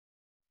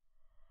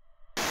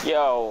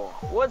Yo,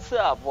 what's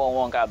up,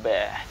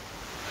 Wongwongabe?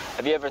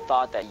 Have you ever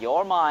thought that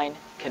your mind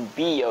can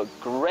be your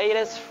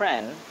greatest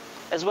friend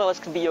as well as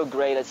can be your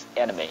greatest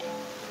enemy?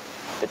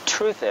 The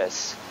truth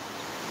is,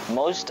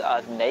 most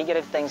of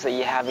negative things that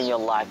you have in your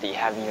life, that you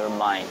have in your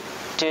mind,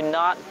 do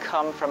not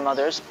come from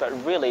others, but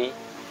really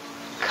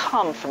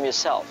come from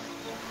yourself.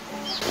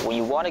 When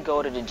you want to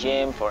go to the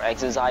gym for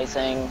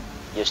exercising,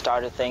 you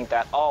start to think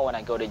that, oh, when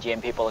I go to the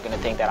gym, people are going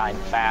to think that I'm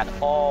fat.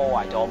 Oh,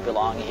 I don't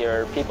belong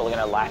here. People are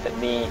going to laugh at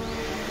me.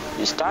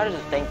 You started to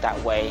think that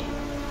way.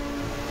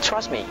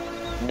 Trust me,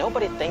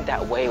 nobody thinks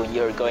that way when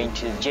you're going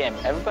to the gym.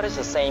 Everybody's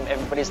the same.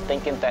 Everybody's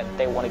thinking that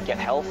they want to get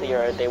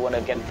healthier. They want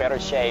to get better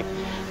shape.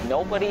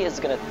 Nobody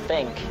is going to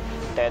think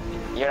that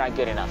you're not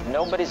good enough.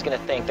 Nobody's going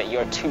to think that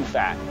you're too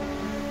fat.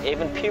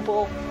 Even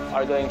people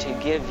are going to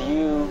give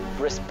you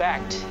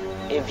respect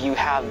if you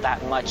have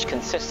that much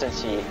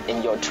consistency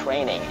in your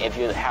training, if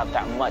you have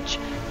that much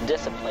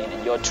discipline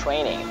in your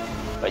training.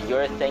 But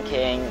you're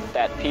thinking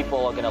that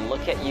people are going to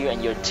look at you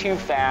and you're too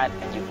fat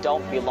and you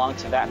don't belong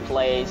to that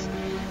place,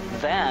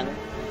 then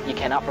you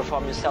cannot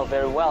perform yourself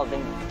very well.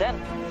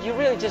 Then you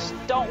really just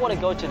don't want to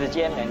go to the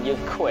gym and you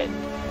quit.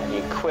 And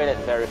you quit it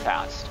very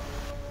fast.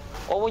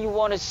 Or when you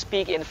want to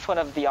speak in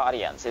front of the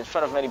audience, in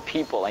front of many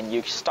people, and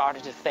you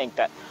started to think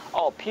that,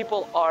 oh,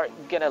 people are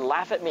going to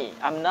laugh at me.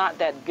 I'm not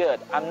that good.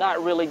 I'm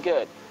not really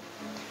good.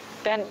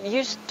 Then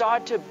you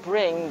start to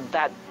bring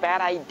that bad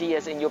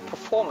ideas in your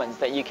performance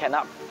that you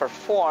cannot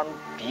perform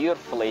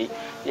beautifully,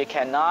 you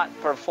cannot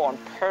perform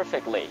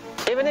perfectly.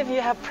 Even if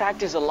you have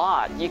practiced a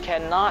lot, you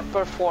cannot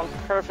perform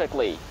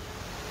perfectly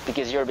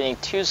because you're being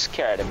too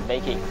scared of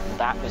making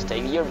that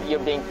mistake. You're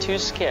being too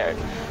scared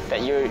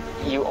that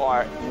you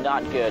are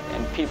not good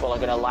and people are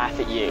going to laugh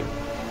at you.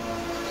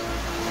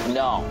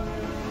 No.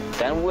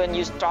 Then when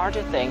you start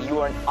to think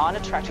you are an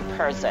unattractive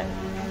person,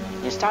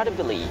 you start to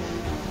believe.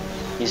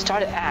 You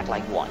start to act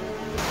like one.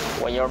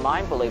 When your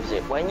mind believes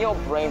it, when your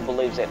brain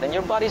believes it, then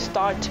your body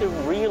starts to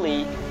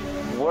really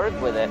work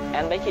with it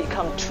and make it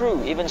come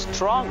true, even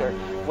stronger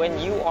when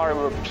you are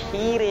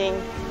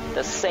repeating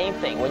the same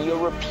thing, when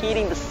you're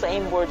repeating the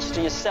same words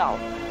to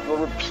yourself,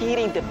 you're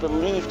repeating the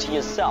belief to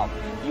yourself.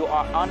 You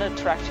are an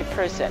unattractive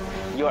person.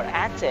 You're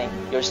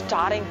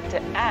starting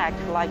to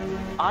act like an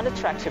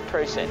unattractive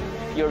person.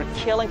 You're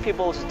killing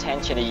people's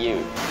attention to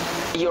you.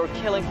 You're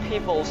killing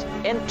people's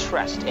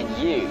interest in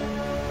you.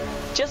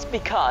 Just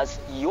because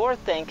you're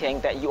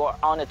thinking that you're an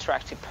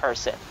unattractive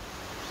person.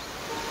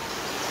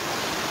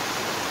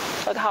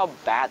 Look how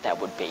bad that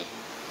would be.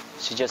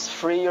 So just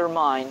free your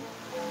mind.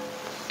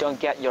 Don't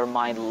get your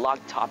mind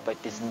locked up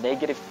with these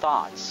negative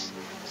thoughts.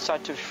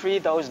 Start to free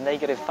those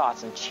negative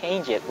thoughts and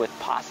change it with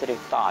positive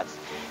thoughts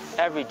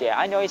every day.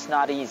 I know it's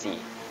not easy.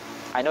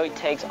 I know it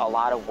takes a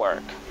lot of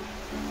work.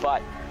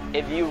 But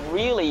if you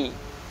really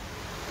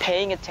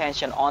paying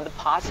attention on the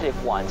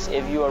positive ones,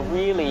 if you are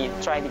really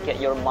trying to get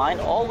your mind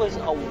always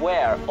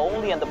aware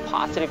only on the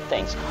positive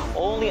things,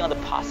 only on the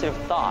positive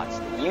thoughts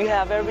that you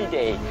have every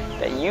day,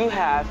 that you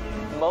have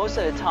most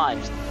of the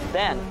times,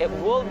 then it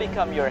will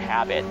become your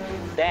habit.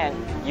 Then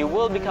you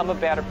will become a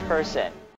better person.